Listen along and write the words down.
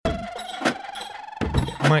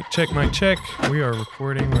Mic check, mic check. We are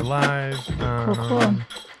recording. We're live. Cool.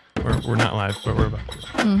 We're not live, but we're about to.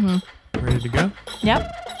 Mm-hmm. Ready to go?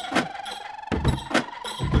 Yep.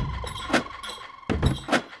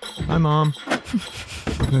 Hi, Mom.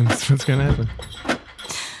 That's what's going to happen.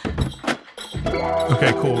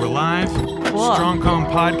 Okay, cool. We're live. Cool. Strong Comm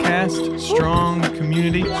Podcast. Strong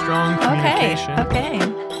community. Strong communication. Okay.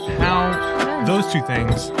 How those two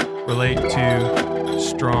things relate to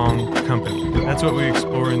strong company. That's what we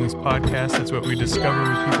explore in this podcast. That's what we discover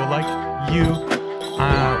with people like you.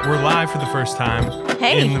 We're live for the first time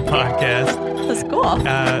in the podcast. That's cool.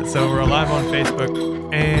 So we're live on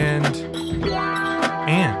Facebook. And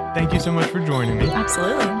Anne, thank you so much for joining me.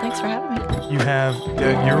 Absolutely. Thanks for having me.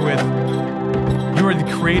 You are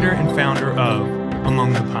the creator and founder of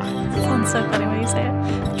Among the Pines. Sounds so funny when you say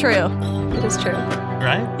it. True. It is true.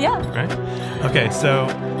 Right? Yeah. Right? Okay, so,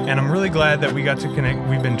 and I'm really glad that we got to connect.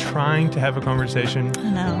 We've been trying to have a conversation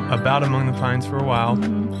about Among the Pines for a while.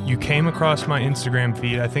 Mm-hmm. You came across my Instagram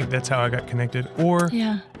feed. I think that's how I got connected. Or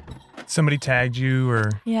somebody tagged you,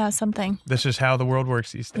 or something. That's just how the world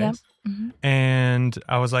works these days. Yep. Mm-hmm. And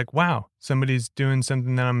I was like, wow, somebody's doing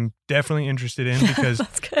something that I'm definitely interested in because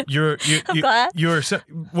That's good. I'm glad.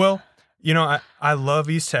 Well, you know, I love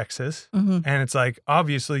East Texas, Mm-hmm. and it's like,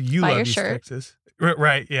 obviously you Buy love your East shirt. Texas.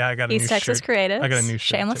 Right, yeah, I got a East new Texas shirt. Creatives. I got a new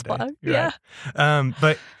shirt Shameless today. plug. You're Yeah. right.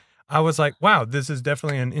 But I was like, wow, this is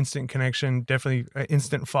definitely an instant connection, definitely an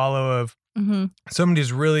instant follow of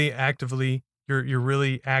somebody's really actively, you're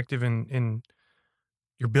really active in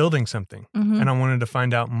you're building something, and I wanted to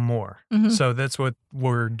find out more. So that's what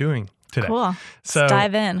we're doing today. Cool. So Let's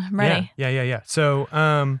dive in. I'm ready. Yeah. So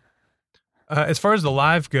as far as the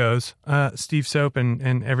live goes, Steve Soap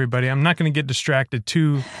and everybody, I'm not going to get distracted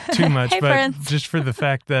too much, Hey, but friends. just for the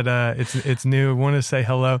fact that it's new, I want to say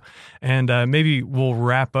hello, and maybe we'll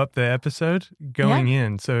wrap up the episode going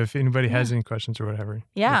in. So if anybody has any questions or whatever,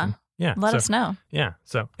 Let us know. Yeah.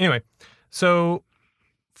 So anyway,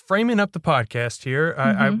 framing up the podcast here,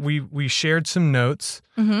 we shared some notes,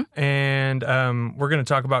 and we're going to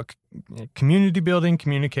talk about community building,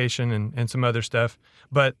 communication, and some other stuff.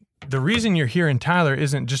 But the reason you're here in Tyler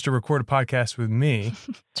isn't just to record a podcast with me.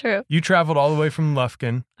 True. You traveled all the way from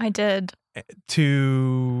Lufkin I did.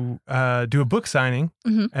 to do a book signing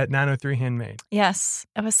at 903 Handmade. Yes.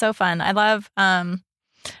 It was so fun. I love,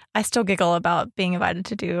 I still giggle about being invited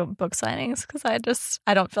to do book signings because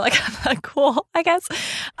I don't feel like I'm that cool, I guess.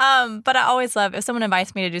 But I always love, if someone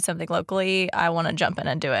invites me to do something locally, I want to jump in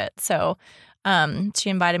and do it. So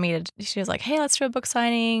she invited me she was like, hey, let's do a book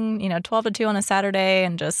signing, 12 to 2 on a Saturday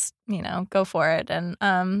and just, go for it. And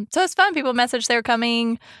so it's fun. People messaged they were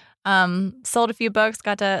coming, sold a few books,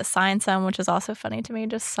 got to sign some, which is also funny to me,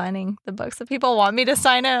 just signing the books that people want me to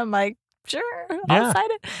sign it. I'm like, sure, I'll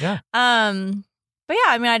sign it. Yeah. But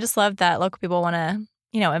yeah, I mean, I just love that local people want to,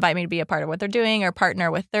 invite me to be a part of what they're doing or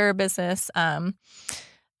partner with their business. And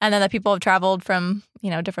then that people have traveled from,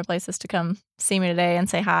 different places to come see me today and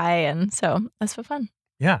say hi. And so that's been fun.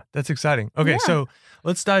 Yeah, that's exciting. Okay, so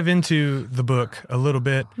let's dive into the book a little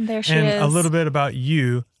bit. There she and is. a little bit about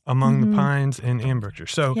you, Among the Pines and Anne Brookshire.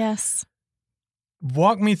 So yes.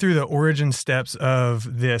 Walk me through the origin steps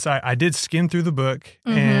of this. I did skim through the book,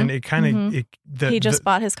 and it kind of... He just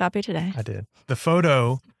bought his copy today. I did. The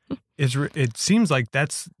photo is... It seems like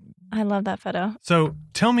that's... I love that photo. So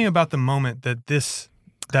tell me about the moment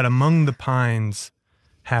that Among the Pines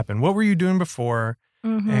happened. What were you doing before,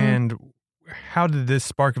 and how did this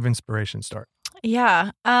spark of inspiration start?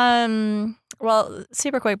 Yeah. Well,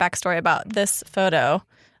 super quick backstory about this photo.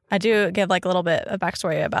 I do give like a little bit of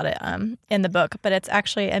backstory about it in the book, but it's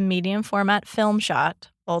actually a medium format film shot,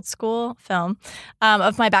 old school film,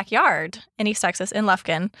 of my backyard in East Texas, in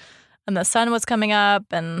Lufkin. And the sun was coming up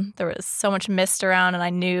and there was so much mist around, and I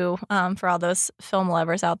knew for all those film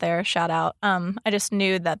lovers out there, shout out, I just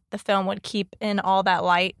knew that the film would keep in all that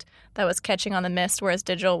light that was catching on the mist, whereas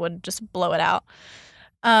digital would just blow it out.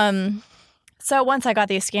 So once I got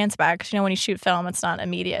these scans back, 'cause, when you shoot film, it's not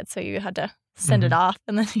immediate, so you had to send it off,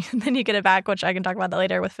 and then you get it back, which I can talk about that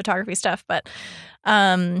later with photography stuff. But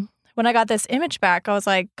when I got this image back, I was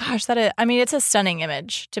like, gosh, it's a stunning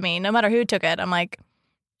image to me. No matter who took it, I'm like,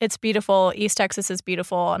 it's beautiful. East Texas is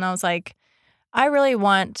beautiful. And I was like, I really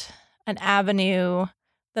want an avenue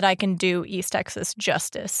that I can do East Texas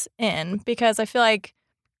justice in, because I feel like,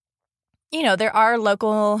 there are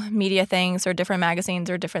local media things or different magazines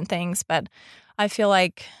or different things, but I feel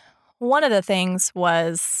like one of the things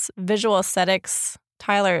was visual aesthetics.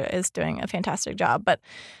 Tyler is doing a fantastic job, but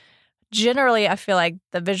generally I feel like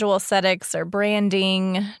the visual aesthetics or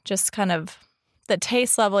branding just kind of the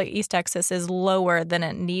taste level at East Texas is lower than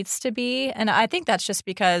it needs to be. And I think that's just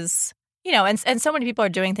because, and so many people are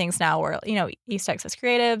doing things now where, East Texas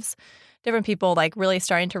creatives, different people like really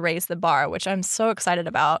starting to raise the bar, which I'm so excited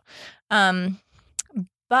about.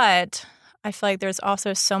 But I feel like there's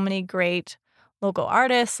also so many great local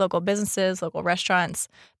artists, local businesses, local restaurants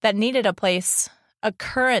that needed a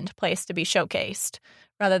current place to be showcased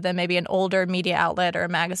rather than maybe an older media outlet or a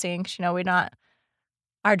magazine. 'Cause,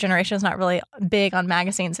 our generation is not really big on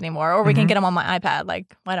magazines anymore, or we can get them on my iPad.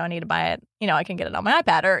 Like, why do I need to buy it? I can get it on my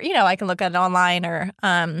iPad, or, I can look at it online, or,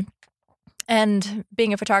 and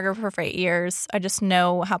being a photographer for 8 years, I just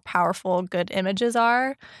know how powerful good images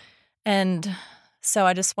are. And so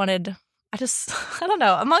I don't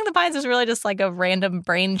know. Among the Pines is really just like a random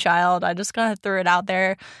brainchild. I just kind of threw it out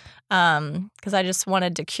there because I just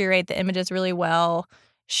wanted to curate the images really well,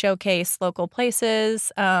 showcase local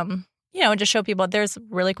places, and just show people there's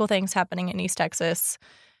really cool things happening in East Texas.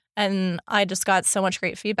 And I just got so much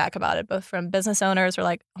great feedback about it, both from business owners who are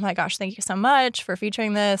like, oh my gosh, thank you so much for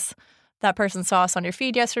featuring this. That person saw us on your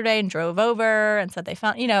feed yesterday and drove over and said they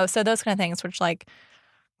found, so those kind of things, which like,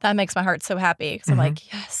 that makes my heart so happy because I'm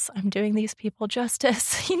like, yes, I'm doing these people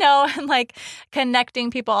justice, and like connecting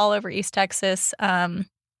people all over East Texas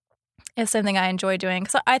is something I enjoy doing.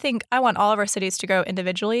 So I think I want all of our cities to grow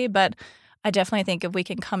individually, but I definitely think if we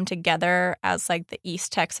can come together as like the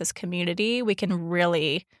East Texas community, we can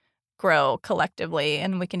really grow collectively,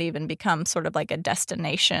 and we can even become sort of like a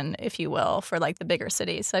destination, if you will, for like the bigger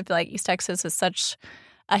cities. So I feel like East Texas is such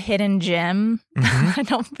a hidden gem. I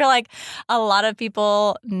don't feel like a lot of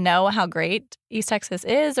people know how great East Texas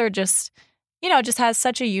is, or just, just has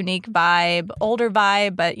such a unique vibe, older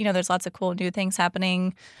vibe, but, there's lots of cool new things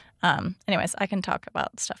happening. Anyways, I can talk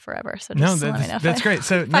about stuff forever. So just let me know that's great.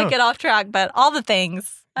 So if I get off track, but all the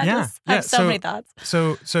things. I have so many thoughts.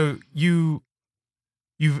 So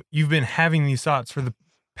you've been having these thoughts for the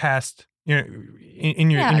past, in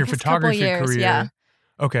your photography career. Yeah.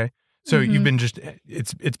 Okay. So you've been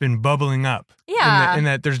it's been bubbling up. Yeah. And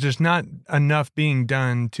that there's just not enough being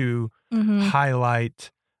done to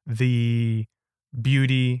highlight the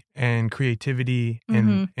beauty and creativity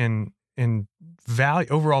and value,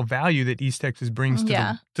 overall value that East Texas brings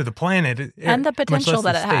to the planet. And the potential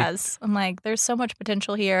that it has. I'm like, there's so much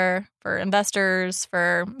potential here for investors,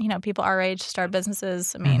 for, people our age to start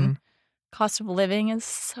businesses. I mean, cost of living is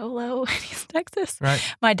so low in East Texas. Right.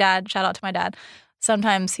 My dad, shout out to my dad.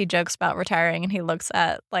 Sometimes he jokes about retiring and he looks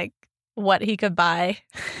at like what he could buy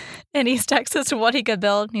in East Texas and what he could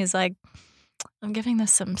build. And he's like, I'm giving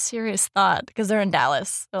this some serious thought because they're in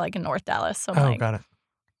Dallas. They're like in North Dallas. So I'm got it.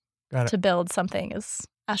 To build something is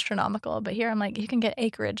astronomical. But here I'm like, you can get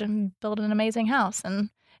acreage and build an amazing house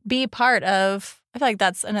and be part of, I feel like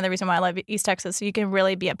that's another reason why I love East Texas. So you can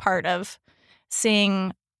really be a part of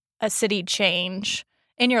seeing a city change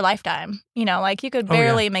in your lifetime. Like you could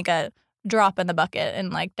barely make a drop in the bucket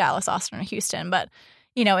in like Dallas, Austin, or Houston. But,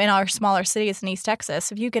 in our smaller cities in East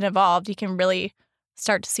Texas, if you get involved, you can really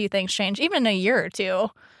start to see things change, even in a year or two.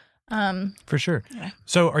 For sure. Yeah.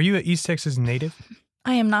 So are you an East Texas native?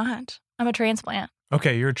 I am not. I'm a transplant.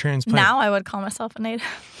 Okay, you're a transplant. Now I would call myself a native.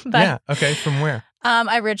 But, yeah, okay. From where?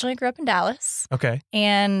 I originally grew up in Dallas. Okay.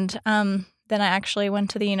 And then I actually went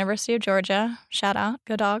to the University of Georgia. Shout out.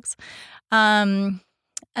 Go Dogs. And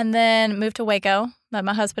then moved to Waco. Met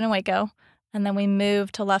my husband in Waco. And then we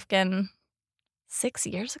moved to Lufkin 6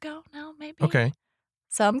 years ago now, maybe. Okay.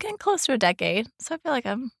 So I'm getting close to a decade. So I feel like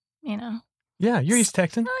I'm, Yeah, you're East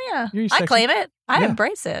Texan. Oh, yeah. You're East I Texan. claim it. I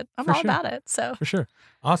embrace it. I'm all sure. about it. So For sure.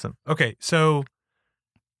 Awesome. Okay, so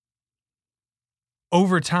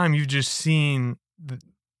over time, you've just seen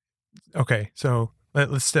okay, so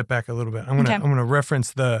let's step back a little bit. I'm gonna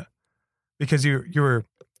reference because you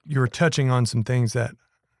were touching on some things that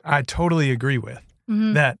I totally agree with.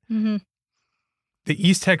 That the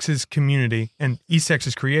East Texas community and East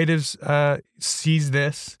Texas creatives sees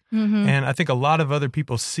this, and I think a lot of other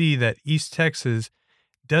people see that East Texas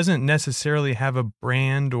doesn't necessarily have a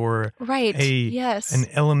brand or an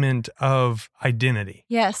element of identity.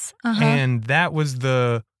 Yes. And that was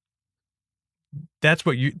the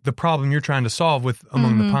problem you're trying to solve with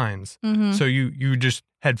Among the Pines. So you just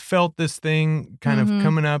had felt this thing kind of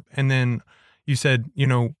coming up, and then you said,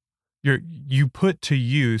 you're putting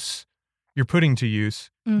to use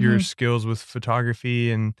your skills with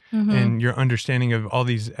photography and your understanding of all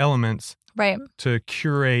these elements to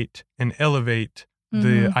curate and elevate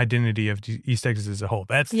the identity of East Texas as a whole.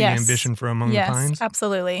 That's the ambition for Among the Pines? Yes,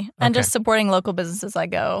 absolutely. And just supporting local businesses I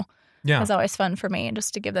go is always fun for me, and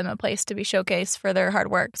just to give them a place to be showcased for their hard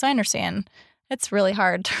work. Because I understand it's really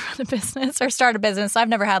hard to run a business or start a business. I've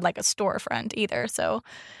never had like a storefront either. So,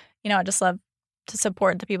 I just love to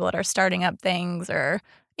support the people that are starting up things or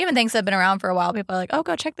even things that have been around for a while. People are like, oh,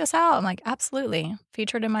 go check this out. I'm like, absolutely.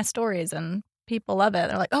 Featured in my stories and people love it.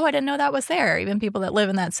 They're like, oh, I didn't know that was there. Even people that live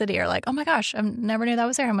in that city are like, oh my gosh, I never knew that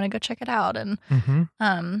was there. I'm going to go check it out. And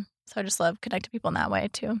so I just love connecting people in that way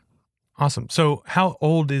too. Awesome. So how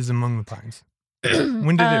old is Among the Pines?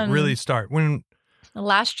 When did it really start?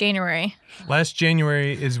 Last January. Last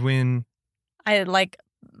January is when I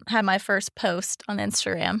had my first post on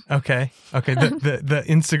Instagram. Okay. The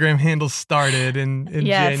Instagram handle started in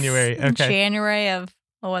yes, January. Okay. January of,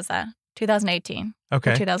 what was that? 2018.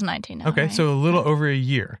 Okay. 2019 now. Okay. Right? So a little over a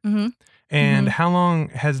year. Mm-hmm. And how long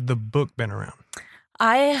has the book been around?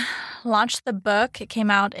 I launched the book. It came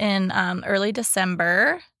out in early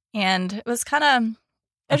December. And it was kind of,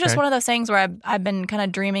 it was just one of those things where I've been kind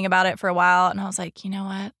of dreaming about it for a while. And I was like, you know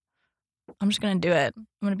what? I'm just going to do it. I'm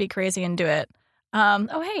going to be crazy and do it.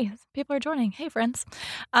 Oh, hey, people are joining. Hey, friends.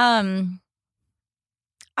 I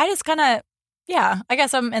just kind of, I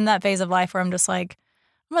guess I'm in that phase of life where I'm just like,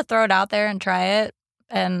 I'm going to throw it out there and try it.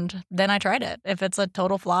 And then I tried it. If it's a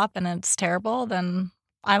total flop and it's terrible, then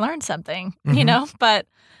I learned something, but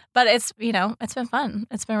it's, it's been fun.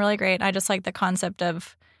 It's been really great. I just like the concept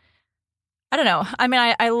of, I don't know. I mean,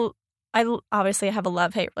 I obviously have a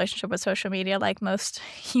love-hate relationship with social media like most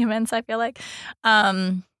humans, I feel like.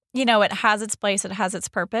 It has its place, it has its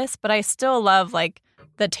purpose, but I still love like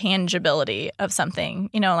the tangibility of something,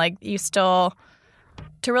 you still,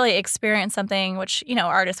 to really experience something, which,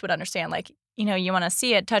 artists would understand, like, you want to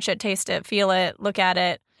see it, touch it, taste it, feel it, look at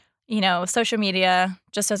it. Social media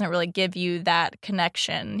just doesn't really give you that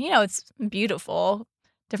connection. It's beautiful.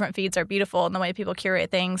 Different feeds are beautiful in the way people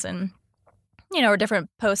curate things and, or different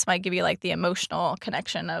posts might give you like the emotional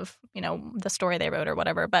connection of, the story they wrote or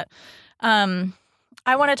whatever. But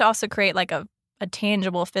I wanted to also create like a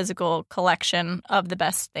tangible physical collection of the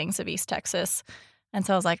best things of East Texas. And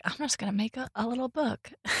so I was like, I'm just going to make a little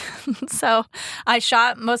book. So I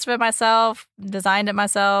shot most of it myself, designed it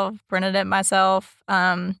myself, printed it myself,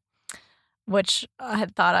 which I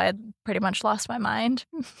had thought I had pretty much lost my mind.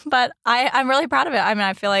 But I'm really proud of it. I mean,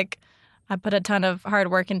 I feel like I put a ton of hard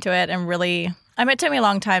work into it and really, it took me a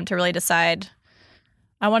long time to really decide.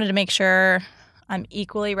 I wanted to make sure I'm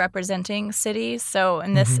equally representing cities. So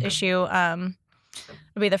in this issue, it'll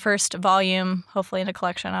be the first volume, hopefully in a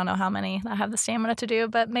collection. I don't know how many I have the stamina to do,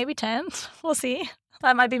 but maybe 10. We'll see.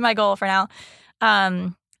 That might be my goal for now.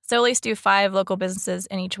 So at least do 5 local businesses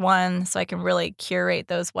in each one so I can really curate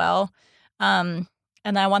those well. And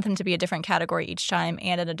then I want them to be a different category each time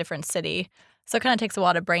and in a different city. So it kind of takes a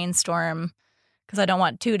while to brainstorm because I don't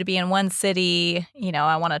want 2 to be in one city.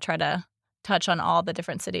 I want to try to touch on all the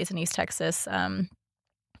different cities in East Texas, and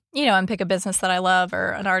pick a business that I love or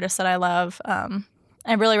an artist that I love, and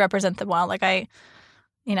really represent them well. Like I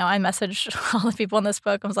messaged all the people in this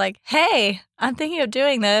book. I was like, hey, I'm thinking of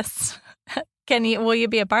doing this. Will you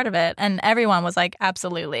be a part of it? And everyone was like,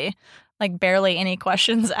 absolutely. Like barely any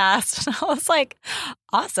questions asked. And I was like,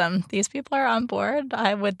 awesome. These people are on board.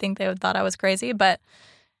 I would think they would thought I was crazy, but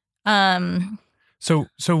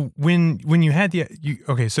So when you had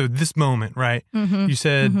so this moment, right? You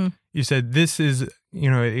said this is,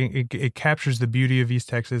 it captures the beauty of East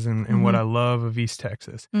Texas and what I love of East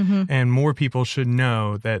Texas. And more people should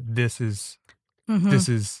know that this is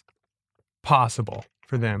possible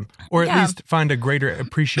for them, or at least find a greater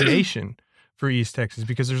appreciation for East Texas,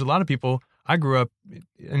 because there's a lot of people. I grew up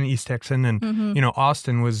in East Texas, and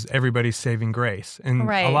Austin was everybody's saving grace, and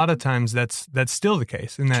a lot of times that's still the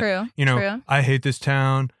case. And that True. I hate this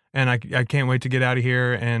town, and I can't wait to get out of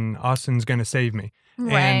here, and Austin's going to save me.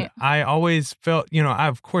 Right. And I always felt,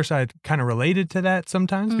 I kind of related to that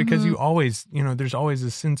sometimes because you always, there's always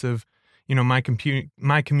a sense of, my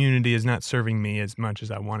community is not serving me as much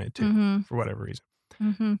as I want it to for whatever reason.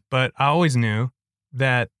 But I always knew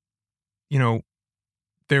that,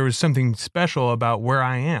 there was something special about where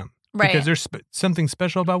I am, because there's something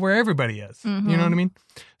special about where everybody is. You know what I mean?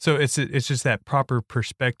 So it's just that proper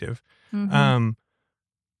perspective.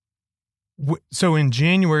 So in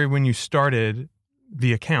January, when you started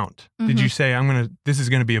the account, did you say, this is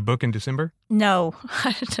going to be a book in December? No,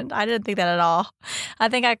 I didn't think that at all. I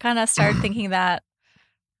think I kind of started thinking that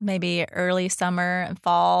maybe early summer and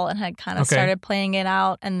fall, and had kind of started playing it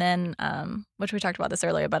out. And then, which we talked about this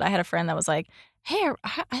earlier, but I had a friend that was like, hey,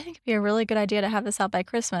 I think it'd be a really good idea to have this out by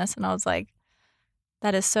Christmas. And I was like,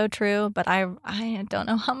 that is so true, but I don't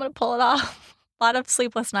know how I'm going to pull it off. lot of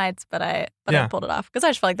sleepless nights, but I pulled it off because I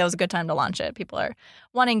just felt like that was a good time to launch it. People are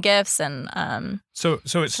wanting gifts, and So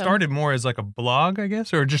it started more as like a blog, I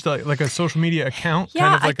guess, or just like a social media account, Yeah,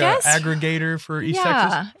 kind of like I an guess. aggregator for East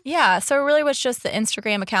Texas. Yeah. So it really was just the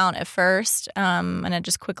Instagram account at first, and it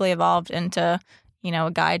just quickly evolved into,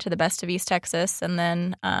 a guide to the best of East Texas. And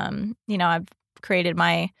then, I've created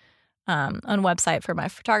my own website for my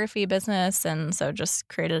photography business. And so just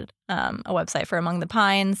created a website for Among the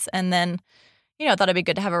Pines. And then, I thought it'd be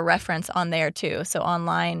good to have a reference on there too. So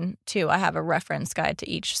online too, I have a reference guide to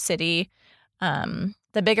each city.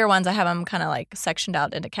 The bigger ones, I have them kind of like sectioned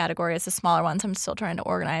out into categories. The smaller ones, I'm still trying to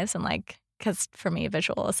organize and because for me,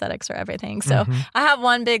 visual aesthetics are everything. So I have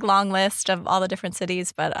one big long list of all the different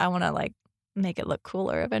cities, but I want to make it look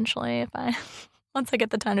cooler eventually once I get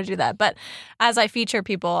the time to do that. But as I feature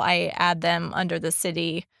people, I add them under the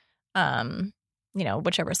city,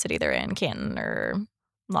 whichever city they're in, Canton or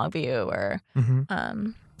Longview or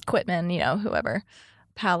Quitman, whoever.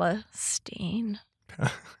 Palestine.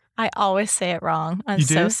 I always say it wrong. I'm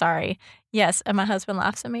so sorry. Yes, and my husband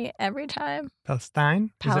laughs at me every time.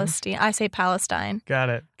 Palestine? I say Palestine. Got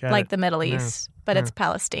it. Like the Middle East, but it's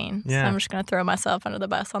Palestine. Yeah. So I'm just going to throw myself under the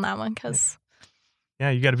bus on that one because... Yeah,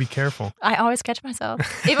 you got to be careful. I always catch myself.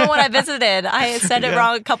 Even when I visited, I said it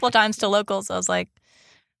wrong a couple of times to locals. I was like,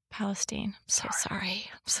 Palestine. I'm so sorry.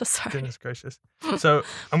 I'm so sorry. Goodness gracious. So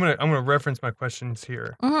I'm gonna reference my questions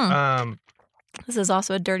here. This is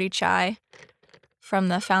also a dirty chai from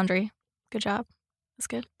the Foundry. Good job. That's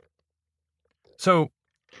good. So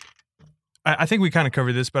I think we kind of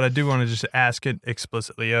covered this, but I do want to just ask it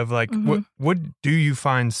explicitly of what do you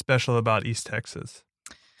find special about East Texas?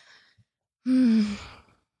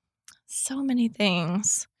 So many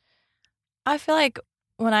things. I feel like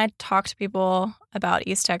when I talk to people about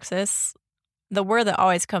East Texas, the word that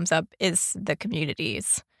always comes up is the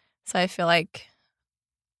communities. So I feel like,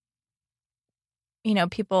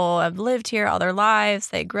 people have lived here all their lives.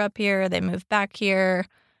 They grew up here. They moved back here.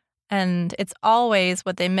 And it's always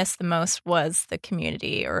what they miss the most was the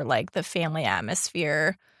community or the family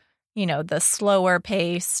atmosphere, the slower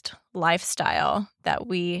paced lifestyle that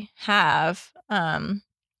we have,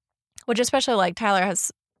 which especially Tyler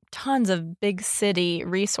has tons of big city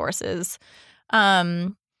resources.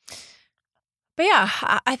 But yeah,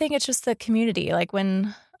 I think it's just the community.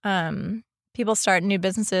 When people start new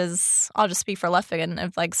businesses, I'll just speak for Lufkin.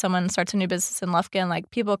 If someone starts a new business in Lufkin,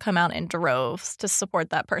 people come out in droves to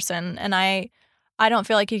support that person. And I don't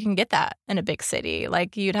feel like you can get that in a big city.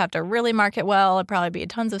 You'd have to really market well. It'd probably be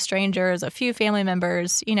tons of strangers, a few family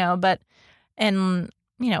members, but in,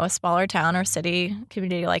 a smaller town or city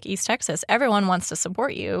community like East Texas, everyone wants to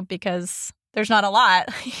support you because there's not a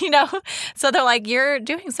lot, So they're like, you're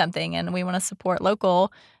doing something and we want to support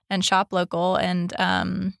local and shop local. And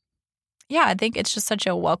I think it's just such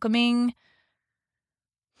a welcoming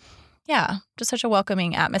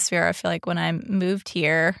atmosphere. I feel like when I moved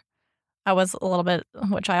here, I was a little bit,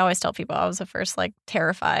 which I always tell people, I was at first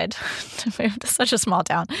terrified to move to such a small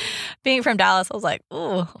town. Being from Dallas, I was like,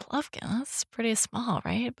 ooh, Lufkin, that's pretty small,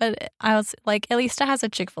 right? But I was like, at least it has a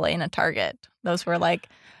Chick-fil-A and a Target. Those were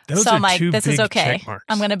those so are I'm like, two this big is okay. check marks.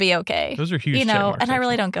 I'm going to be okay. Those are huge check marks, and I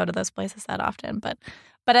really don't go to those places that often. But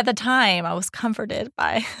at the time, I was comforted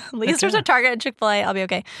by at least there's a Target and Chick-fil-A. I'll be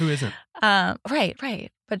okay. Who isn't?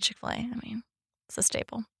 Right. But Chick-fil-A, it's a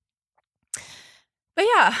staple. But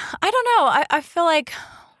yeah, I don't know. I feel like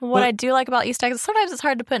what I do like about East Texas, sometimes it's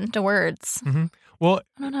hard to put into words. Well,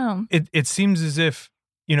 I don't know. It seems as if,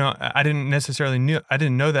 I didn't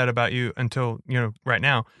know that about you until, right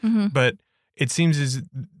now. But it seems as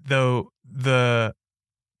though the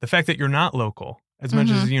fact that you're not local, as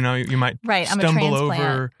much as, you might stumble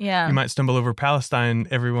over, you might stumble over Palestine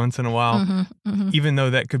every once in a while, even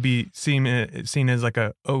though that could be seen as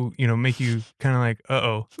make you kind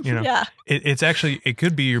of Yeah. It's actually, it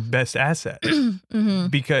could be your best asset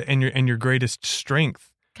because, and your greatest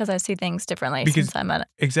strength. Because I see things differently since I'm a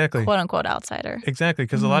quote unquote outsider. Exactly.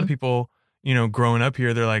 Because a lot of people, growing up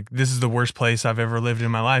here, they're like, this is the worst place I've ever lived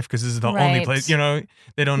in my life because this is the only place,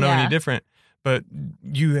 they don't know any different. But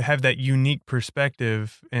you have that unique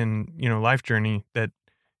perspective and, life journey that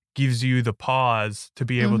gives you the pause to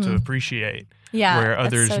be able to appreciate. Yeah. Where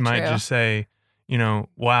others might just say,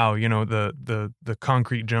 wow, the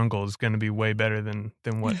concrete jungle is going to be way better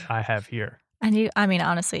than what I have here. And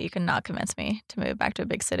honestly, you cannot convince me to move back to a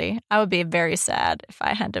big city. I would be very sad if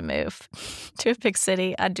I had to move to a big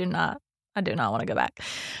city. I do not want to go back.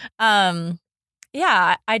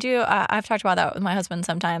 Yeah, I do. I've talked about that with my husband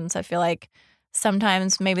sometimes. I feel like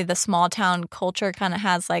sometimes maybe the small town culture kind of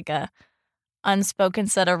has a unspoken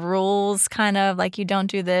set of rules, kind of like you don't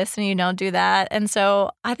do this and you don't do that. And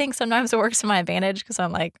so I think sometimes it works to my advantage because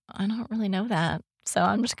I'm like, I don't really know that. So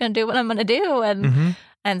I'm just going to do what I'm going to do.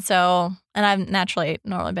 And so I've normally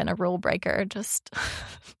been a rule breaker, just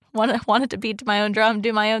wanted to beat to my own drum,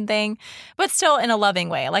 do my own thing, but still in a loving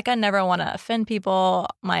way. Like I never want to offend people.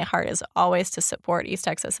 My heart is always to support East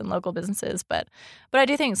Texas and local businesses. But I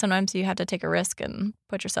do think sometimes you have to take a risk and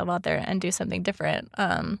put yourself out there and do something different.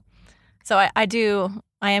 So I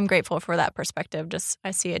am grateful for that perspective. Just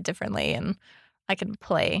I see it differently and I can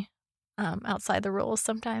play outside the rules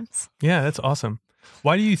sometimes. Yeah, that's awesome.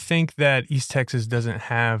 Why do you think that East Texas doesn't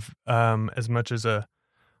have as much as a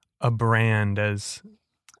brand as...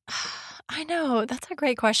 I know. That's a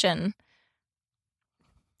great question.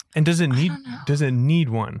 And does it need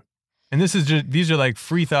one? And these are like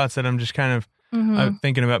free thoughts that I'm just kind of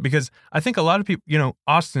thinking about, because I think a lot of people,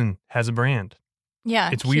 Austin has a brand.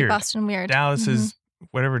 Yeah. It's weird. Austin weird. Dallas is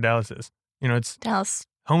whatever Dallas is. It's Dallas.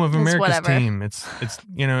 Home of America's team. It's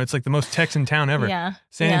it's like the most Texan town ever. Yeah.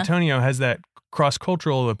 San Antonio has that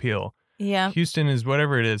cross-cultural appeal. Yeah. Houston is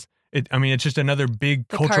whatever it is. It's just another big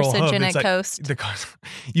cultural hub. It's like coast.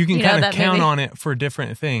 You can kind of count on it for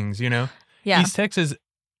different things, Yeah. East Texas,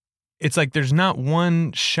 it's like there's not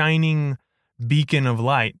one shining beacon of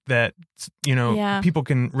light that, people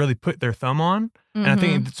can really put their thumb on. And I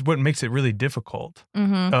think it's what makes it really difficult.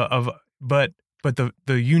 But the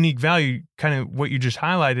unique value, kind of what you just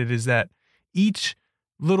highlighted, is that each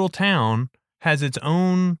little town has its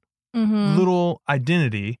own little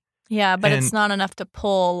identity. Yeah, but it's not enough to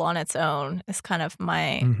pull on its own. Is kind of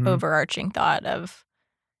my overarching thought of.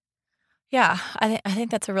 Yeah, I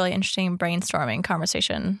think that's a really interesting brainstorming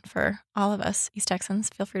conversation for all of us East Texans.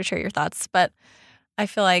 Feel free to share your thoughts, but I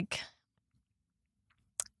feel like,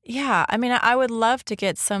 yeah, I would love to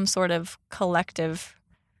get some sort of collective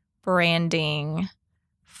branding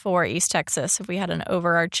for East Texas if we had an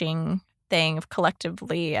overarching thing of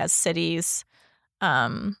collectively as cities. We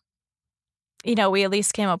at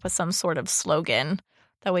least came up with some sort of slogan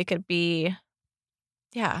that we could be.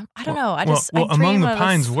 Yeah, I don't know. Among the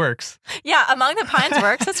Pines works. Yeah, Among the Pines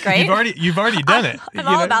works. That's great. You've already done it. I'm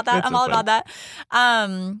all about that. I'm all about that.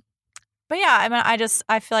 But yeah,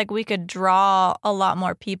 I feel like we could draw a lot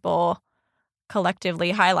more people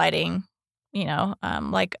collectively highlighting,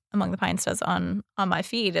 like Among the Pines does on my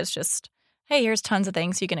feed. It's just, hey, here's tons of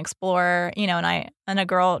things you can explore, and a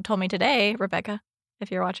girl told me today, Rebecca,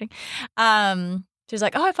 if you're watching, she's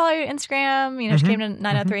like, oh, I follow your Instagram. She came to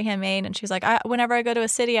 903 Handmade, and she's like, whenever I go to a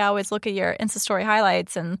city, I always look at your Insta story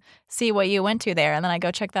highlights and see what you went to there, and then I go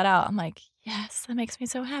check that out. I'm like, yes, that makes me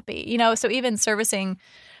so happy. So even servicing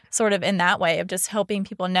sort of in that way of just helping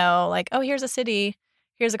people know, like, oh, here's a city,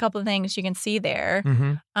 here's a couple of things you can see there.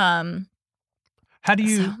 How do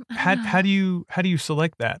you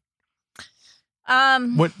select that?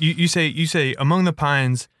 What you say Among the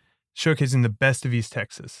Pines, showcasing the best of East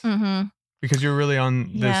Texas, because you're really on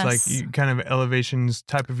this like kind of elevations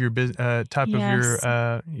type of your of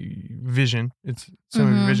your vision. It's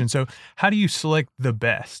some of your vision. So how do you select the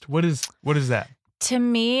best? What is that? To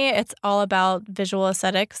me, it's all about visual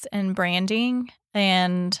aesthetics and branding.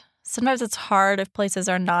 And sometimes it's hard if places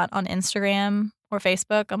are not on Instagram or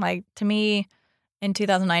Facebook. I'm like, to me, in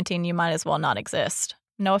 2019, you might as well not exist.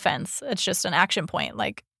 No offense. It's just an action point.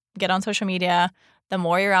 Like, get on social media. The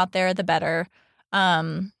more you're out there, the better.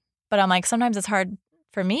 But I'm like, sometimes it's hard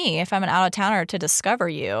for me, if I'm an out-of-towner, to discover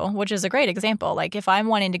you, which is a great example. Like, if I'm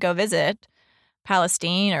wanting to go visit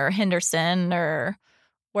Palestine or Henderson or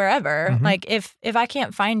wherever, like, if I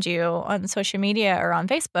can't find you on social media or on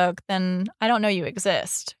Facebook, then I don't know you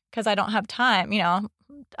exist because I don't have time.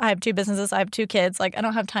 I have 2 businesses. I have 2 kids. Like, I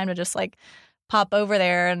don't have time to just, like, pop over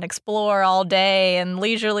there and explore all day and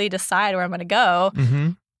leisurely decide where I'm going to go.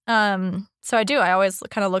 So I do. I always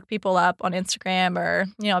kind of look people up on Instagram or,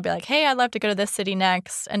 I'll be like, hey, I'd love to go to this city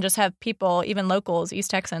next, and just have people, even locals, East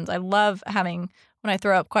Texans. I love having, when I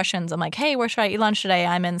throw up questions, I'm like, hey, where should I eat lunch today?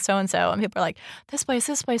 I'm in so-and-so. And people are like, this place,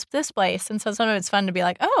 this place, this place. And so sometimes it's fun to be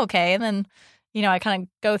like, oh, okay. And then, I kind of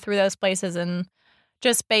go through those places and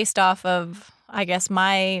just based off of, I guess,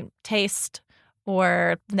 my taste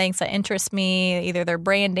or things that interest me, either their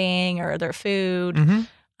branding or their food.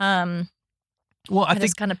 Well, I think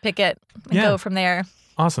just kind of pick it and go from there.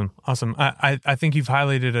 Awesome. I think you've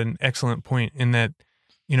highlighted an excellent point in that,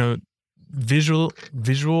 the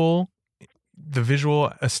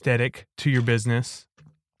visual aesthetic to your business,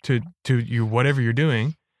 to your whatever you're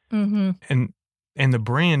doing, and the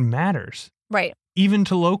brand matters, right? Even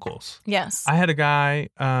to locals. Yes. I had a guy,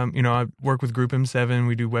 I work with Group M7.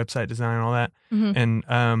 We do website design and all that, and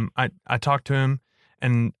I talked to him,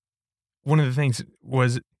 and one of the things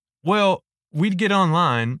was, well, we'd get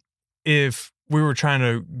online if we were trying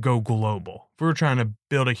to go global. If we were trying to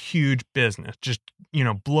build a huge business, just,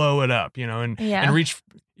 blow it up, and reach,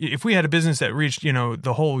 if we had a business that reached,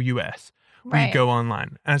 the whole US, we'd go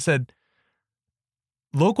online. And I said,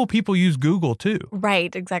 local people use Google too.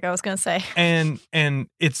 Right, exactly. I was going to say. And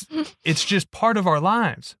it's just part of our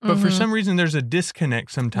lives. But for some reason, there's a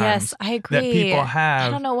disconnect sometimes. Yes, I agree. That people have. I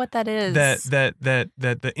don't know what that is. That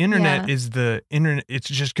the internet is the internet. It's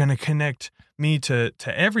just going to connect me to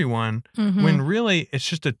everyone. When really it's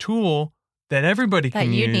just a tool that everybody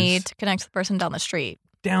can use. That you need to connect to the person down the street.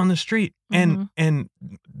 And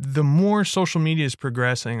the more social media is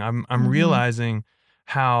progressing, I'm realizing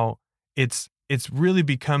how it's really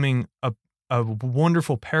becoming a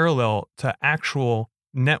wonderful parallel to actual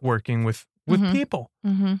networking with people,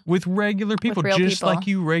 with regular people, just like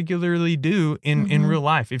you regularly do in real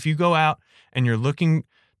life. If you go out and you're looking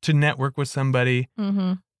to network with somebody,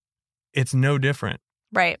 it's no different.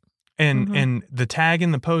 Right. And the tag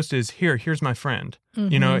in the post is here's my friend,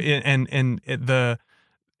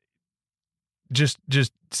 just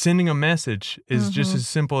sending a message is just as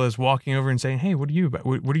simple as walking over and saying, hey, what are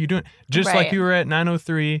you doing? Just like you were at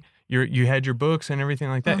 903, you had your books and everything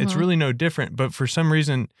like that. It's really no different, but for some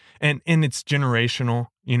reason, and it's generational,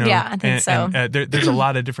 Yeah, I think so. And, there's a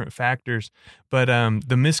lot of different factors, but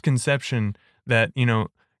the misconception that,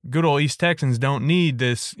 good old East Texans don't need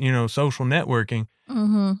this, social networking.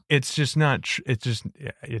 It's just not,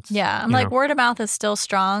 I'm like, word of mouth is still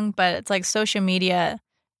strong, but it's like social media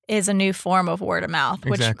is a new form of word of mouth,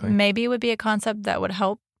 which maybe would be a concept that would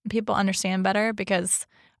help people understand better, because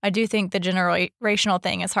I do think the generational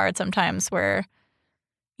thing is hard sometimes where,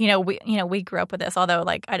 we grew up with this, although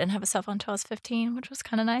like I didn't have a cell phone until I was 15, which was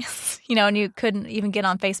kind of nice, and you couldn't even get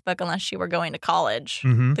on Facebook unless you were going to college,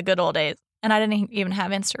 the good old days. And I didn't even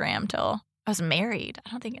have Instagram till I was married. I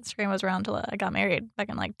don't think Instagram was around till I got married back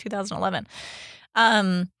in like 2011.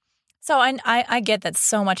 So I get that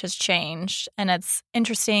so much has changed, and it's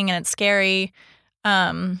interesting and it's scary.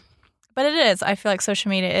 But it is. I feel like social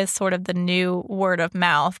media is sort of the new word of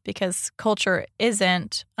mouth, because culture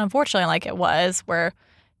isn't, unfortunately, like it was, where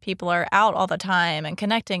people are out all the time and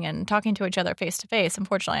connecting and talking to each other face to face.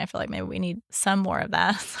 Unfortunately, I feel like maybe we need some more of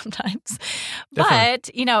that sometimes.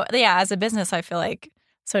 Definitely. But, as a business, I feel like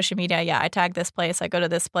social media, I tag this place, I go to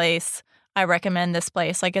this place, I recommend this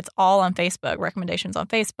place. Like, it's all on Facebook. Recommendations on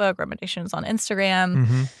Facebook, recommendations on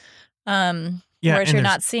Instagram. Whereas you're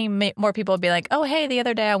not seeing more people be like, oh, hey, the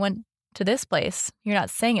other day I went to this place. You're not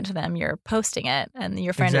saying it to them. You're posting it, and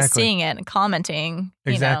your friend is seeing it and commenting.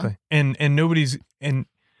 Exactly. And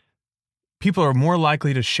people are more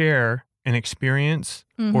likely to share an experience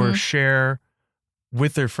or share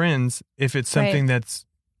with their friends if it's something that's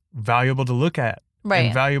valuable to look at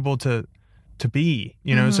and valuable to be,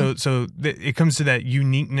 so it comes to that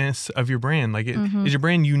uniqueness of your brand. Like, is your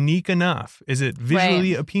brand unique enough? Is it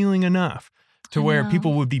visually appealing enough to where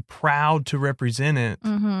people would be proud to represent it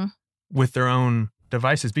with their own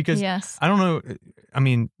devices? Because I don't know. I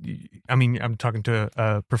mean, I'm talking to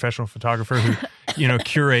a professional photographer who,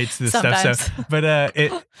 curates this stuff. So, but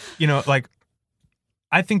like,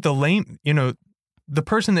 I think the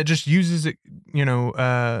person that just uses it,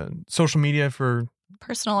 social media for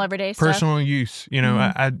personal everyday personal use,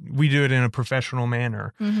 we do it in a professional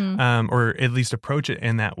manner, or at least approach it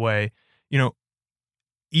in that way.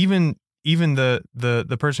 Even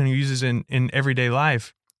the person who uses it in everyday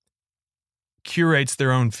life curates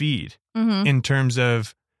their own feed in terms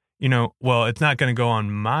of, well, it's not going to go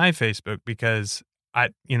on my Facebook because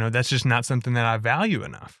that's just not something that I value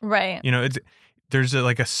enough. Right. There's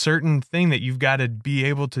a certain thing that you've got to be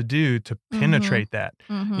able to do to penetrate that.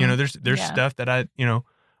 There's stuff that I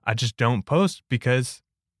just don't post because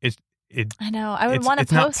I know. I would want to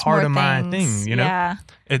post more things. It's not part of my thing, Yeah.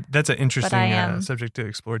 That's an interesting subject to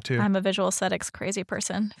explore too. I'm a visual aesthetics crazy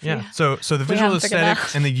person. Yeah. So the visual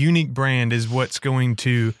aesthetic and the unique brand is what's going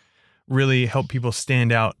to really help people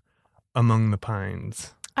stand out among the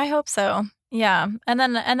pines. I hope so. Yeah. And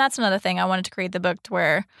that's another thing. I wanted to create the book to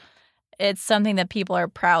where it's something that people are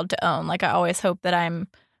proud to own. Like, I always hope that I'm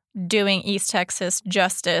doing East Texas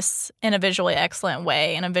justice in a visually excellent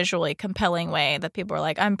way, in a visually compelling way, that people are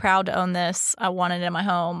like, I'm proud to own this. I want it in my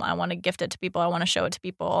home. I want to gift it to people. I want to show it to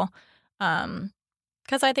people.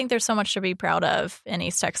 Because I think there's so much to be proud of in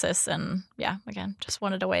East Texas. And again, just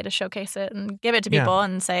wanted a way to showcase it and give it to people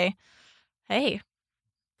and say, hey.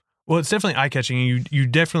 Well, it's definitely eye-catching. You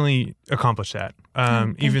definitely accomplished that.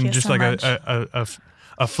 Even just so like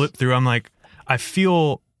a flip through. I'm like, I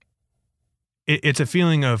feel it's a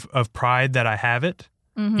feeling of pride that I have it.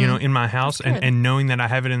 in my house and knowing that I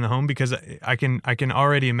have it in the home, because I can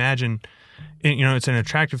already imagine, it's an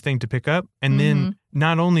attractive thing to pick up, and then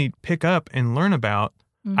not only pick up and learn about,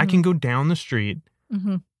 I can go down the street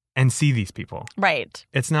and see these people. Right.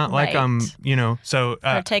 It's not like so.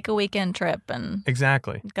 Or take a weekend trip and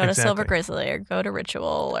go to Silver Grizzly or go to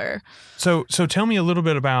Ritual or. So tell me a little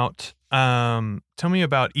bit about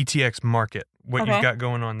ETX Market, what you've got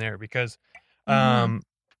going on there, because Among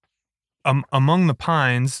the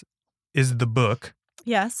Pines is the book.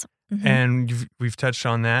 Yes. And we've touched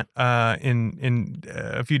on that in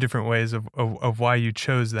a few different ways of why you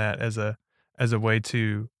chose that as a way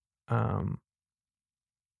to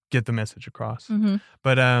get the message across.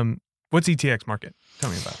 But what's ETX Market?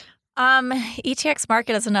 Tell me about it. ETX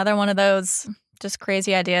Market is another one of those just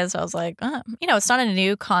crazy ideas. I was like, it's not a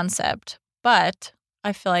new concept, but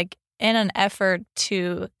I feel like in an effort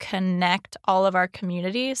to connect all of our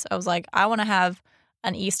communities, I was like, I want to have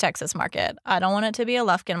an East Texas market. I don't want it to be a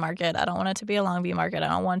Lufkin market. I don't want it to be a Longview market. I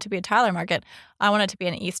don't want it to be a Tyler market. I want it to be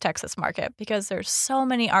an East Texas market because there's so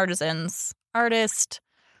many artists,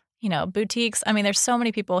 boutiques. I mean, there's so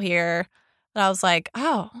many people here that I was like,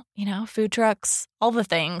 food trucks, all the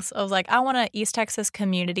things. I was like, I want an East Texas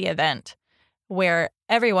community event where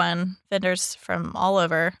everyone, vendors from all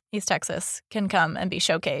over East Texas, can come and be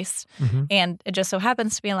showcased. And it just so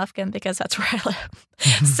happens to be in Lufkin because that's where I live.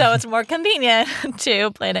 So it's more convenient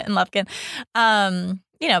to plan it in Lufkin.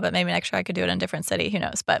 But maybe next year I could do it in a different city. Who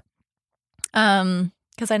knows? But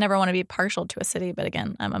because I never want to be partial to a city. But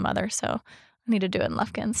again, I'm a mother, so I need to do it in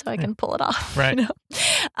Lufkin so I can pull it off. Right.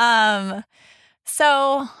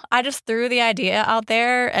 So I just threw the idea out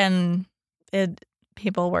there, and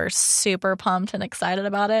people were super pumped and excited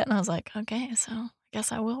about it. And I was like, okay, so I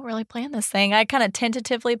guess I will really plan this thing. I kind of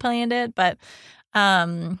tentatively planned it, but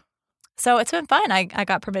so it's been fun. I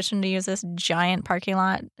got permission to use this giant parking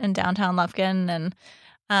lot in downtown Lufkin, and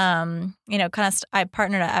I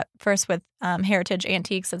partnered at first with Heritage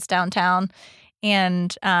Antiques that's downtown,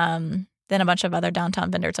 and then a bunch of other downtown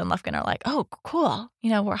vendors in Lufkin are like, oh, cool.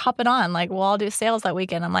 We're hopping on. Like, we'll all do sales that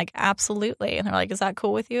weekend. I'm like, absolutely. And they're like, is that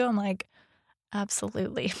cool with you? I'm like,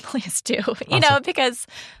 absolutely. Please do. Awesome. Because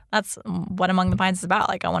that's what Among the Pines is about.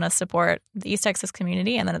 Like, I want to support the East Texas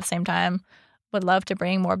community, and then at the same time would love to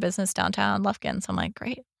bring more business downtown Lufkin. So I'm like,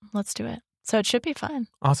 great, let's do it. So it should be fun.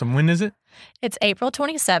 Awesome. When is it? It's April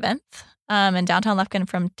 27th in downtown Lufkin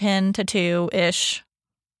from 10 to 2-ish.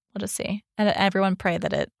 We'll just see. And everyone pray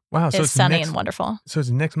that it is sunny and wonderful. So it's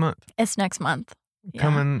next month. It's next month. Yeah.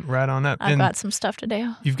 Coming right on up. I've got some stuff to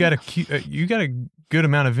do. You've got you got a good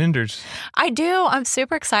amount of vendors. I do. I'm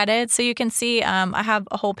super excited. So you can see I have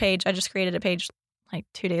a whole page. I just created a page like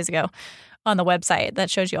 2 days ago on the website that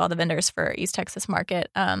shows you all the vendors for East Texas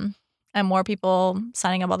Market. And more people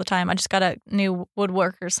signing up all the time. I just got a new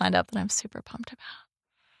woodworker signed up that I'm super pumped about.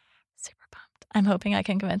 Super pumped. I'm hoping I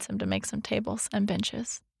can convince him to make some tables and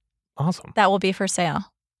benches. Awesome. That will be for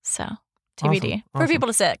sale. So TBD for people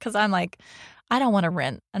to sit, because I'm like, I don't want to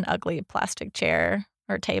rent an ugly plastic chair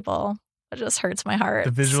or table. It just hurts my heart.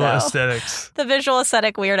 The visual aesthetics. The visual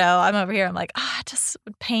aesthetic weirdo. I'm over here. I'm like, it just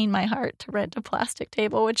would pain my heart to rent a plastic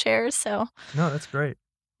table with chairs. So no, that's great.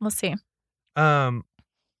 We'll see. I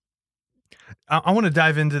want to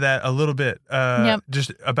dive into that a little bit.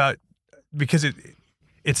 Just about, because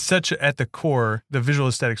it's such at the core, the visual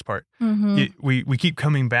aesthetics part. We keep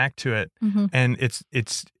coming back to it, and it's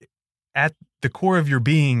at the core of your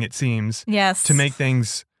being, it seems. Yes. To make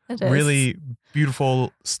things really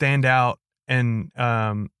beautiful, stand out, and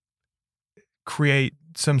create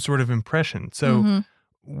some sort of impression. So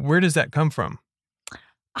where does that come from?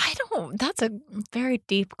 That's a very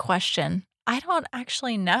deep question. I don't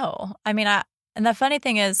actually know. I mean, and the funny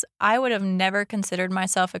thing is, I would have never considered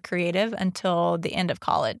myself a creative until the end of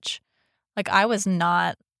college. Like, I was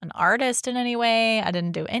not an artist in any way. I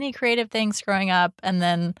didn't do any creative things growing up. And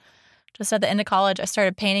then just at the end of college, I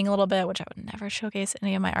started painting a little bit, which I would never showcase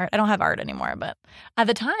any of my art. I don't have art anymore, but at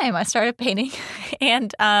the time I started painting.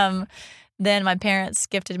 And then my parents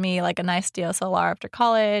gifted me like a nice DSLR after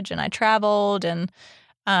college, and I traveled. And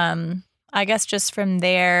I guess just from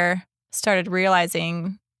there, started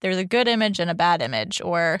realizing there's a good image and a bad image,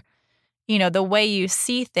 or, the way you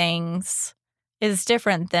see things is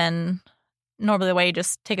different than normally the way you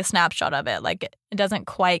just take a snapshot of it. Like, it doesn't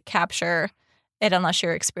quite capture it unless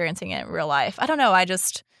you're experiencing it in real life. I don't know. I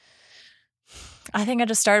think I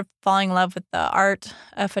just started falling in love with the art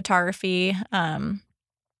of photography. And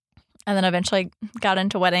then eventually got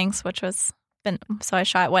into weddings, so I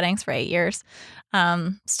shot weddings for 8 years.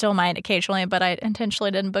 Still might occasionally, but I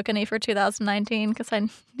intentionally didn't book any for 2019 because I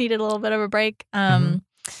needed a little bit of a break.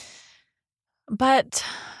 But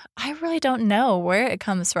I really don't know where it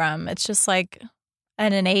comes from. It's just like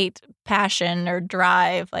an innate passion or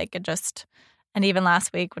drive. Like it just, and even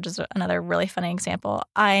last week, which is another really funny example,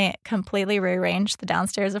 I completely rearranged the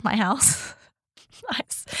downstairs of my house.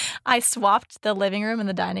 I swapped the living room and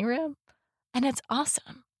the dining room, and it's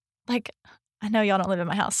awesome. Like, I know y'all don't live in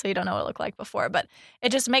my house, so you don't know what it looked like before, but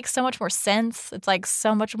it just makes so much more sense. It's like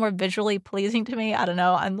so much more visually pleasing to me. I don't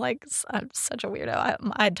know. I'm such a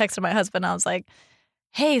weirdo. I texted my husband. I was like,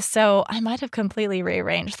 hey, so I might have completely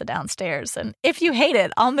rearranged the downstairs. And if you hate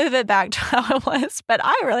it, I'll move it back to how it was. But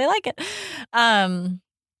I really like it.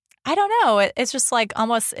 I don't know. It's just like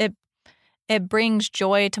almost it brings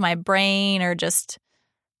joy to my brain, or just,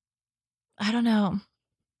 I don't know.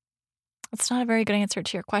 It's not a very good answer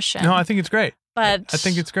to your question. No, I think it's great. But I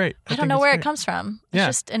think it's great. I don't know where it comes from. It's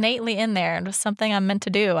just innately in there, and it's something I'm meant to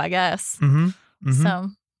do, I guess. Mm-hmm. Mm-hmm. So.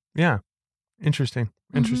 Yeah. Interesting.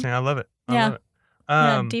 Mm-hmm. I love it. I love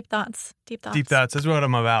it. Deep thoughts. Deep thoughts. That's what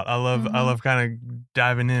I'm about. I love kind of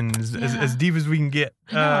diving in as deep as we can get.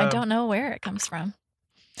 I don't know where it comes from.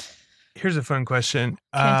 Here's a fun question.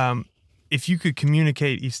 Okay. If you could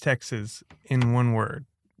communicate East Texas in one word,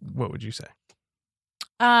 what would you say?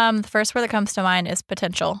 The first word that comes to mind is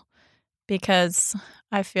potential, because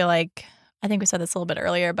I feel like, I think we said this a little bit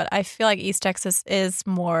earlier, but I feel like East Texas is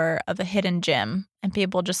more of a hidden gem, and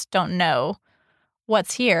people just don't know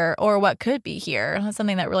what's here or what could be here. That's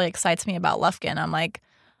something that really excites me about Lufkin. I'm like,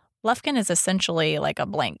 Lufkin is essentially like a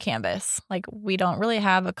blank canvas. Like, we don't really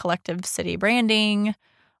have a collective city branding.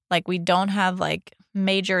 Like, we don't have like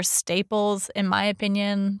major staples, in my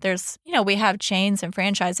opinion. There's, we have chains and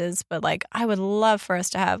franchises, but like, I would love for us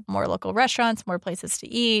to have more local restaurants, more places to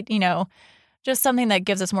eat, just something that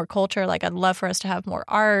gives us more culture. Like, I'd love for us to have more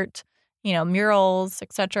art, murals,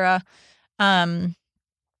 etc. And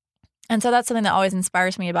so that's something that always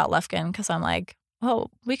inspires me about Lufkin, because I'm like, oh,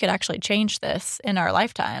 we could actually change this in our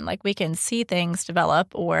lifetime. Like, we can see things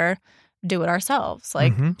develop or do it ourselves.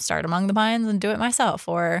 Like, start among the pines and do it myself.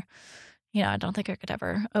 Or, I don't think I could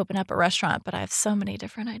ever open up a restaurant, but I have so many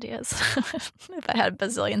different ideas. If I had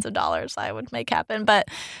bazillions of dollars, I would make happen. But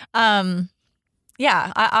I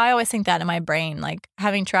always think that in my brain, like,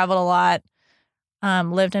 having traveled a lot,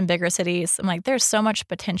 lived in bigger cities, I'm like, there's so much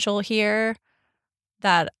potential here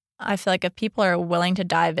that I feel like if people are willing to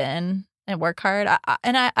dive in and work hard,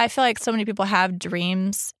 I feel like so many people have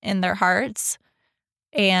dreams in their hearts,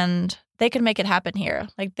 and they could make it happen here.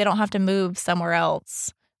 Like, they don't have to move somewhere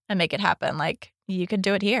else and make it happen. Like, you could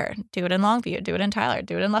do it here, do it in Longview, do it in Tyler,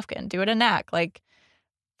 do it in Lufkin, do it in Knack. Like,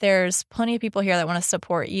 there's plenty of people here that want to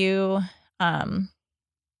support you and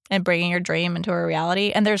bringing your dream into a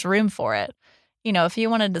reality, and there's room for it. If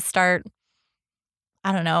you wanted to start,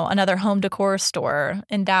 I don't know, another home decor store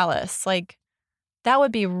in Dallas, like, that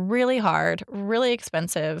would be really hard, really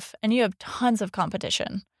expensive, and you have tons of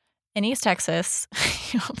competition. In East Texas,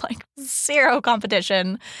 you have like zero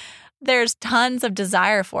competition. There's tons of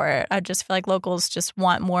desire for it. I just feel like locals just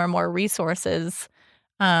want more and more resources.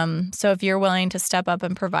 So if you're willing to step up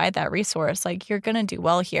and provide that resource, like, you're going to do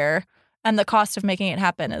well here. And the cost of making it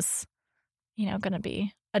happen is, going to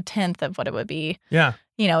be a tenth of what it would be. Yeah.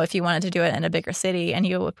 If you wanted to do it in a bigger city, and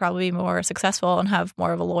you would probably be more successful and have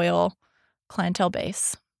more of a loyal clientele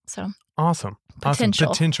base. So awesome. Potential.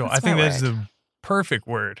 Potential. I think that's the perfect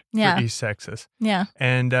word for East Texas. Yeah.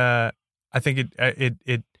 And I think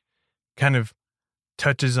it kind of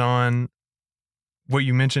touches on what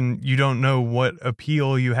you mentioned. You don't know what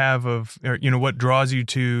appeal you have or what draws you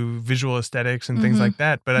to visual aesthetics and things like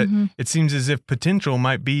that. But it seems as if potential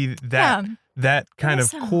might be that kind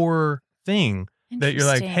of core thing that you're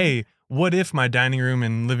like, hey, what if my dining room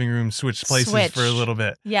and living room switched places for a little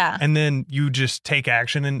bit? Yeah. And then you just take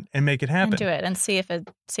action and make it happen. And do it and see if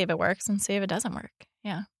it works and see if it doesn't work.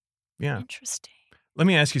 Yeah. Yeah. Interesting. Let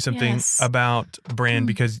me ask you something about brand,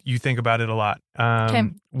 because you think about it a lot.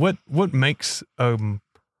 What makes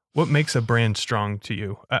a brand strong to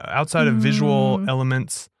you outside of visual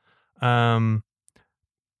elements? What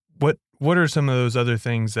are some of those other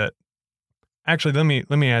things that actually? Let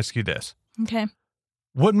me ask you this. Okay.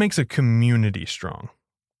 What makes a community strong?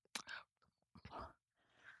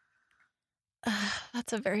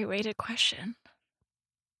 That's a very weighted question.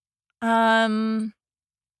 I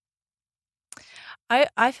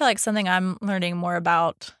feel like something I'm learning more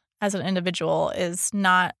about as an individual is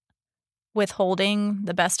not withholding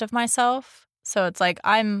the best of myself. So it's like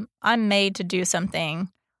I'm made to do something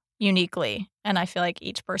uniquely, and I feel like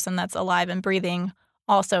each person that's alive and breathing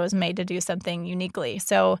also is made to do something uniquely.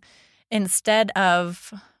 So instead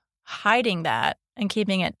of hiding that and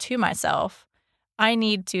keeping it to myself, I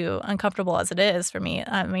need to, uncomfortable as it is for me.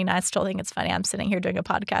 I mean, I still think it's funny. I'm sitting here doing a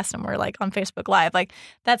podcast and we're like on Facebook Live. Like,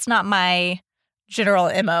 that's not my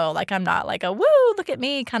general MO. Like, I'm not like a woo, look at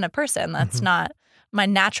me kind of person. That's not my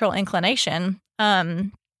natural inclination.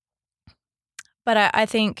 But I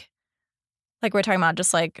think, like we're talking about,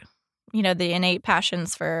 just like, you know, the innate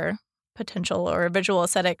passions for potential or visual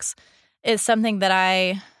aesthetics is something that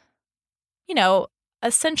I, you know,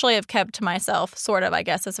 essentially have kept to myself, sort of, I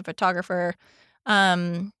guess, as a photographer,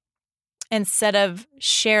 instead of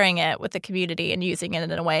sharing it with the community and using it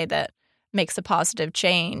in a way that makes a positive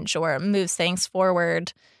change or moves things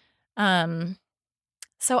forward. So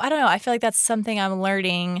I don't know. I feel like that's something I'm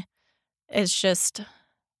learning, is just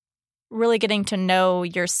really getting to know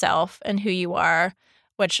yourself and who you are,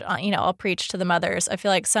 which, you know, I'll preach to the mothers. I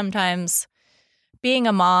feel like sometimes being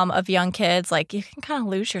a mom of young kids, like, you can kind of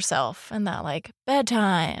lose yourself in that, like,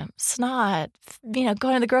 bedtime, snot, you know,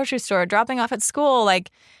 going to the grocery store, dropping off at school.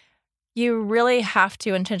 Like, you really have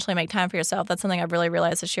to intentionally make time for yourself. That's something I've really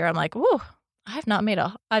realized this year. I'm like, woo,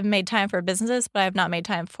 I've made time for businesses, but I have not made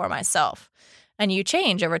time for myself. And you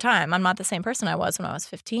change over time. I'm not the same person I was when I was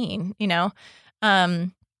 15, you know?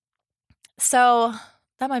 So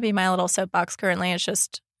that might be my little soapbox currently. It's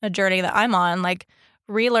just a journey that I'm on, like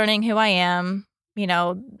relearning who I am, you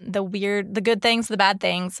know, the good things, the bad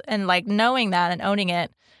things, and like knowing that and owning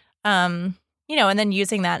it, you know, and then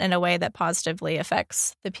using that in a way that positively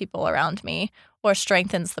affects the people around me or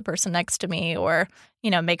strengthens the person next to me or, you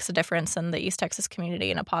know, makes a difference in the East Texas community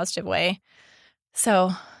in a positive way. So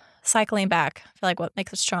cycling back, I feel like what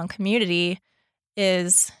makes a strong community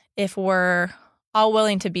is if we're all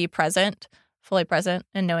willing to be present, fully present,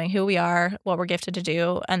 and knowing who we are, what we're gifted to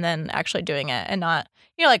do, and then actually doing it, and not,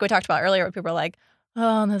 you know, like we talked about earlier, where people are like,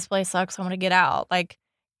 oh, this place sucks, I want to get out. Like,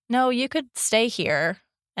 no, you could stay here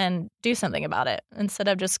and do something about it instead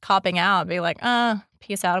of just copping out and be like,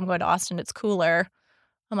 peace out, I'm going to Austin, it's cooler.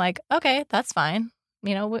 I'm like, okay, that's fine.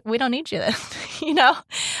 You know, we don't need you then, you know?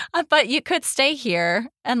 But you could stay here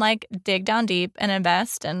and like dig down deep and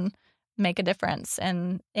invest and make a difference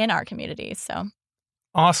in our community. So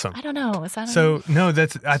awesome. I don't know. Is that so? No,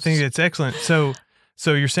 I think it's excellent. So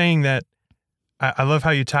you're saying that I love how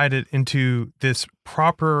you tied it into this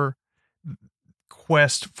proper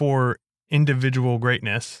quest for individual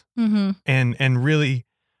greatness, and really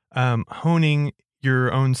honing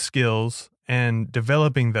your own skills and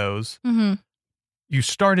developing those. You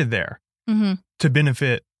started there to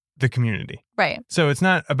benefit the community, right? So it's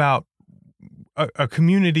not about a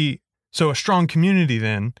community. So a strong community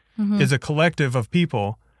then is a collective of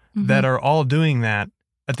people that are all doing that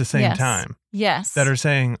at the same time. Yes. That are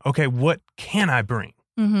saying, okay, what can I bring?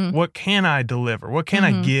 What can I deliver? What can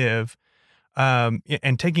I give?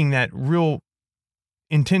 And taking that real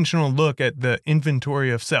intentional look at the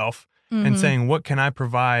inventory of self and saying, what can I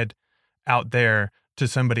provide out there to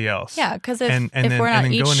somebody else? Yeah, because if we're not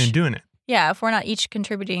each going and doing it. Yeah, if we're not each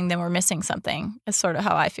contributing, then we're missing something, is sort of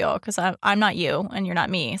how I feel, because I'm not you and you're not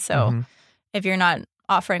me. So if you're not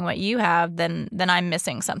offering what you have, then I'm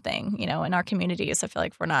missing something, you know, in our communities. I feel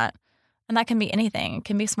like we're not, and that can be anything. It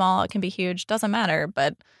can be small, it can be huge, doesn't matter.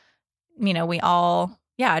 But, you know, we all,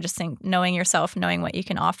 I just think knowing yourself, knowing what you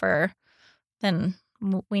can offer, then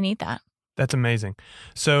we need that. That's amazing.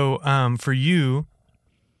 So for you,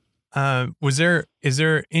 is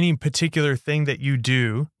there any particular thing that you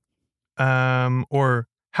do, or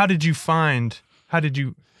how do you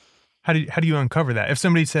uncover that? If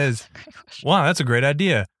somebody says, wow, that's a great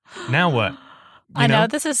idea, now what? I know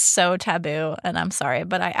this is so taboo, and I'm sorry,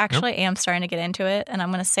 but I actually am starting to get into it, and I'm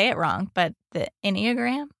going to say it wrong, but the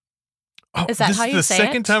Enneagram? Is that how you say it? This is the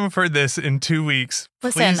second time I've heard this in 2 weeks.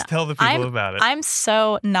 Listen, please tell the people about it. I'm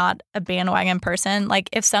so not a bandwagon person. Like,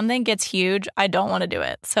 if something gets huge, I don't want to do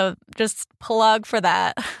it. So just plug for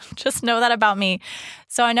that. Just know that about me.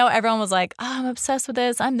 So I know everyone was like, oh, I'm obsessed with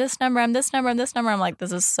this. I'm this number. I'm this number. I'm this number. I'm like,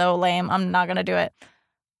 this is so lame. I'm not going to do it.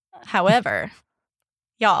 However,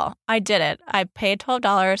 y'all, I did it. I paid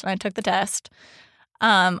 $12 and I took the test.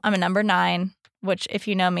 I'm a number 9. Which, if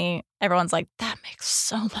you know me, everyone's like, that makes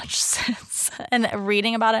so much sense. And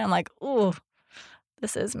reading about it, I'm like, ooh,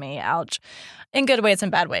 this is me. Ouch. In good ways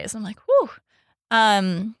and bad ways. I'm like, whew.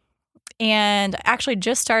 And I actually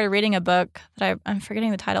just started reading a book that I'm forgetting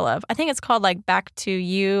the title of. I think it's called like Back to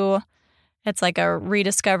You. It's like a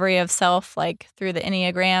rediscovery of self, like through the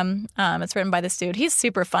Enneagram. It's written by this dude. He's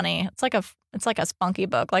super funny. It's like a spunky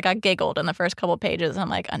book. Like, I giggled in the first couple of pages. I'm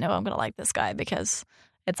like, I know I'm going to like this guy because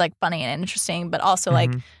it's like funny and interesting, but also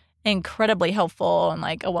like incredibly helpful and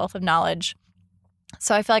like a wealth of knowledge.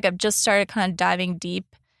 So I feel like I've just started kind of diving deep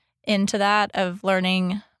into that, of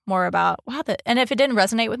learning more about, wow, and if it didn't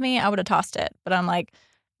resonate with me, I would have tossed it. But I'm like,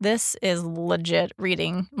 this is legit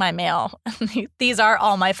reading my mail. These are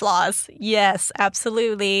all my flaws. Yes,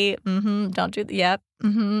 absolutely. Don't do that. Yep.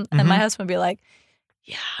 And my husband would be like,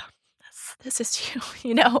 yeah, this is you,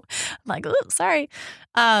 you know? I'm like, oh, sorry.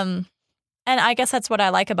 And I guess that's what I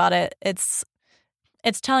like about it. It's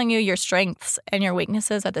telling you your strengths and your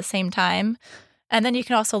weaknesses at the same time. And then you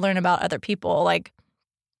can also learn about other people. Like,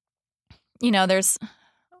 you know, there's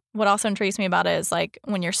what also intrigues me about it is like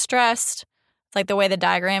when you're stressed, it's like the way the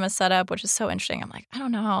diagram is set up, which is so interesting. I'm like, I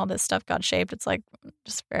don't know how all this stuff got shaped. It's like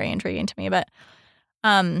just very intriguing to me. But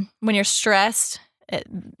when you're stressed,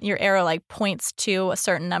 your arrow like points to a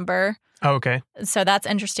certain number. Oh, okay. So that's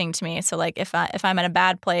interesting to me. So like if I'm in a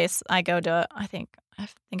bad place, I go to I think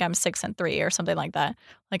I'm 6 and 3 or something like that.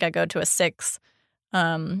 Like I go to a 6, you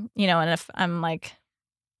know, and if I'm like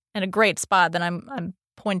in a great spot, then I'm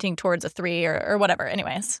pointing towards a 3 or whatever.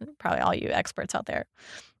 Anyways, probably all you experts out there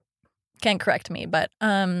can correct me, but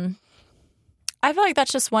I feel like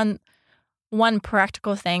that's just one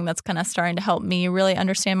practical thing that's kind of starting to help me really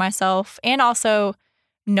understand myself and also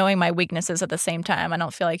knowing my weaknesses at the same time. I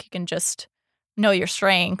don't feel like you can just know your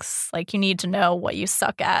strengths. Like you need to know what you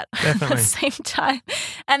suck at at the same time,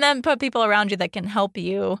 and then put people around you that can help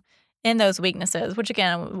you in those weaknesses, which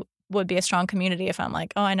again would be a strong community. If I'm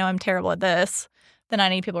like, oh, I know I'm terrible at this, then I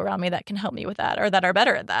need people around me that can help me with that or that are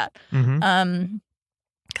better at that.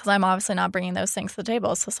 Because I'm obviously not bringing those things to the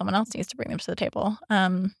table, so someone else needs to bring them to the table.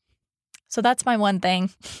 So that's my one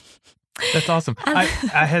thing. That's awesome. I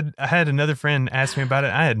had another friend ask me about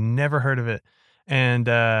it. I had never heard of it, and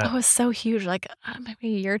it was so huge. Like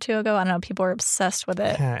maybe a year or two ago, I don't know. People were obsessed with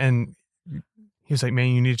it. Yeah, and he was like, "Man,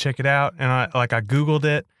 you need to check it out." And I Googled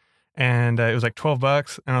it, and it was like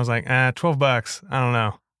 $12, and I was like, $12. I don't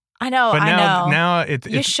know. I know. But now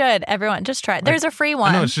you should. Everyone, just try it. There's a free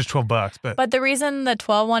one. I know it's just $12, but the reason the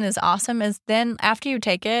 12 one is awesome is then after you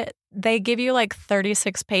take it, they give you like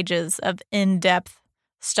 36 pages of in-depth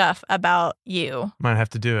stuff about you. Might have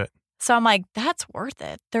to do it. So I'm like, that's worth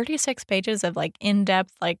it. 36 pages of like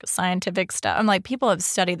in-depth, like scientific stuff. I'm like, people have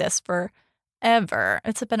studied this forever.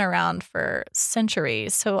 It's been around for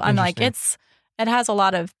centuries. So I'm like, it has a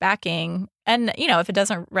lot of backing. And, you know, if it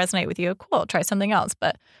doesn't resonate with you, cool, try something else.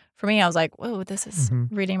 But for me, I was like, whoa, this is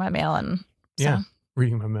reading my mail. And so. Yeah,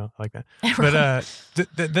 reading my mail. I like that. But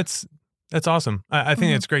that's awesome. I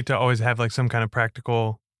think it's great to always have like some kind of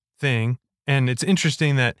practical thing. And it's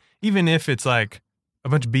interesting that even if it's like a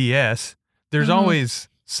bunch of BS, there's always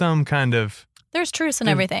some kind of... There's truths in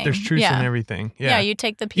everything. There's truths in everything. Yeah, you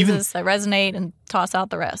take the pieces that resonate and toss out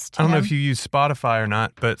the rest. I don't know if you use Spotify or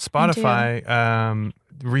not, but Spotify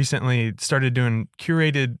recently started doing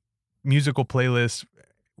curated musical playlists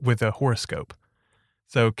with a horoscope.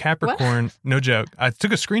 So Capricorn, no joke. I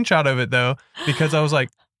took a screenshot of it though, because I was like,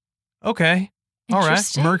 okay, all right,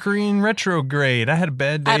 Mercury in retrograde. I had a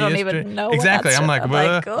bad day yesterday. Even know exactly. I'm like,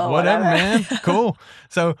 whatever, man. Cool.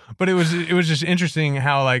 So, but it was just interesting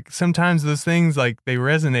how like sometimes those things like they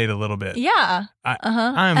resonate a little bit. Yeah.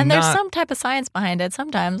 And there's some type of science behind it.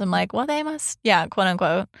 Sometimes I'm like, well, they must, quote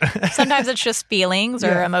unquote. Sometimes it's just feelings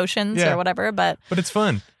or emotions or whatever, but it's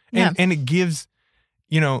fun. And it gives,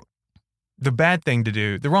 you know, the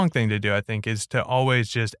wrong thing to do, I think, is to always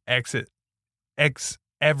just X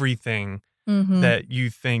everything that you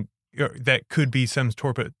think that could be some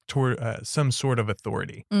sort of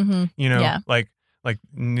authority. You know, like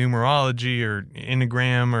numerology or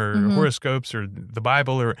enneagram or horoscopes or the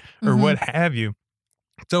Bible or what have you.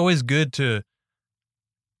 It's always good to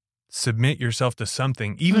submit yourself to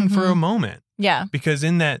something, even for a moment. Yeah. Because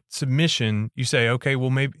in that submission, you say, okay, well,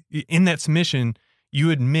 maybe in that submission,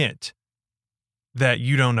 you admit that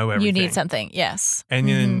you don't know everything. You need something, yes. And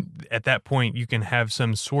then at that point, you can have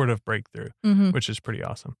some sort of breakthrough, which is pretty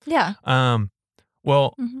awesome. Yeah.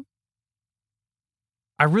 Well,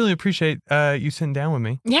 I really appreciate you sitting down with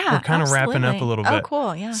me. Yeah, we're kind of wrapping up a little bit. Oh,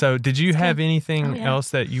 cool, yeah. So did you have anything else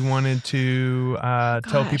that you wanted to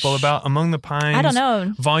tell people about? Among the Pines, I don't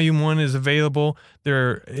know. Volume 1 is available.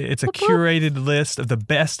 It's a curated list of the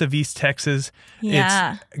best of East Texas.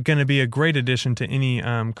 Yeah. It's going to be a great addition to any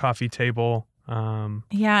coffee table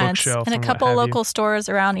bookshelf. And a couple local stores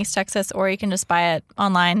around East Texas, or you can just buy it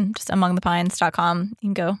online, just amongthepines.com. You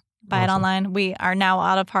can go buy it online. We are now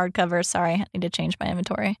out of hardcovers. Sorry, I need to change my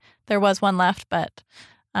inventory. There was one left, but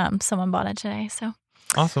someone bought it today. So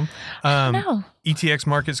awesome. ETX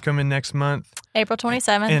Market's coming next month, April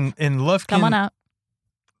 27th. And Lufkin. Come on out.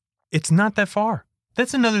 It's not that far.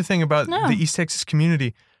 That's another thing about the East Texas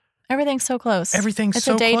community. Everything's so close. It's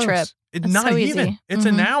a day trip. It's not so even. Easy. It's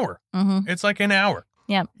an hour. It's like an hour.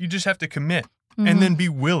 Yeah. You just have to commit. and then be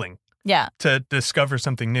willing Yeah. to discover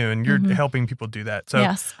something new, and you're helping people do that. So,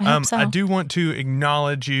 yes, I hope so. I do want to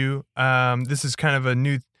acknowledge you. This is kind of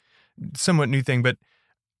a somewhat new thing, but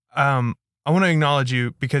I want to acknowledge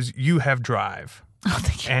you because you have drive. Oh,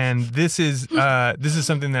 thank you. And this is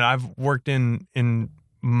something that I've worked in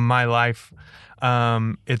my life.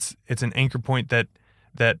 It's an anchor point that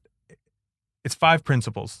it's 5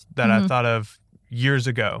 principles that I thought of years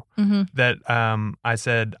ago that I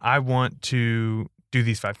said I want to do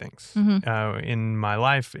these 5 things in my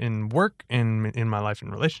life, in work, in my life, in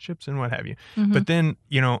relationships, and what have you. But then,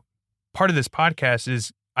 part of this podcast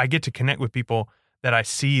is I get to connect with people that I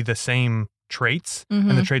see the same traits,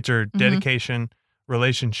 and the traits are dedication,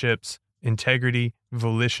 relationships, integrity,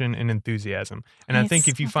 volition, and enthusiasm. And nice. I think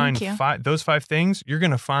if you find those 5 things, you're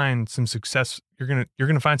going to find some success. You're going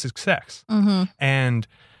to find success. And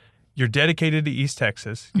you're dedicated to East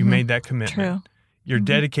Texas. You made that commitment. True. You're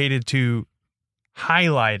dedicated to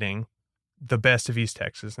highlighting the best of East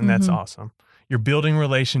Texas, and that's awesome. You're building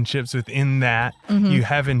relationships within that. You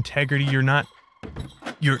have integrity. You're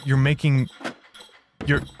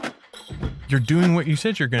doing what you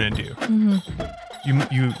said you're going to do.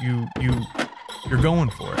 You're going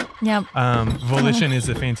for it. Yep. Volition is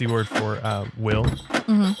a fancy word for will.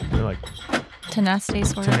 You're like tenacity,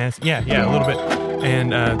 sort of. Yeah, a little bit.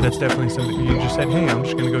 And that's definitely something you just said, hey, I'm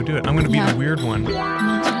just going to go do it. I'm going to be the weird one.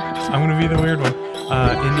 I'm going to be the weird one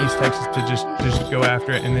in East Texas to just go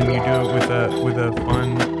after it, and then you do it with a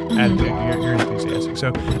fun attitude. You're enthusiastic.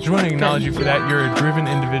 So just want to acknowledge you for that. You're a driven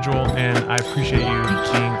individual, and I appreciate you being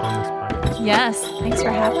on this podcast. Yes, thanks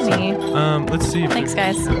for having me. Let's see. Thanks,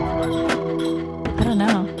 guys. I don't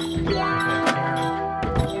know.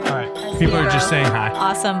 All right. People are just saying hi.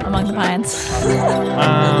 Awesome among the pines.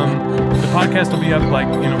 The podcast will be up like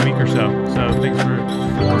in a week or so. So thanks for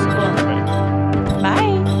listening.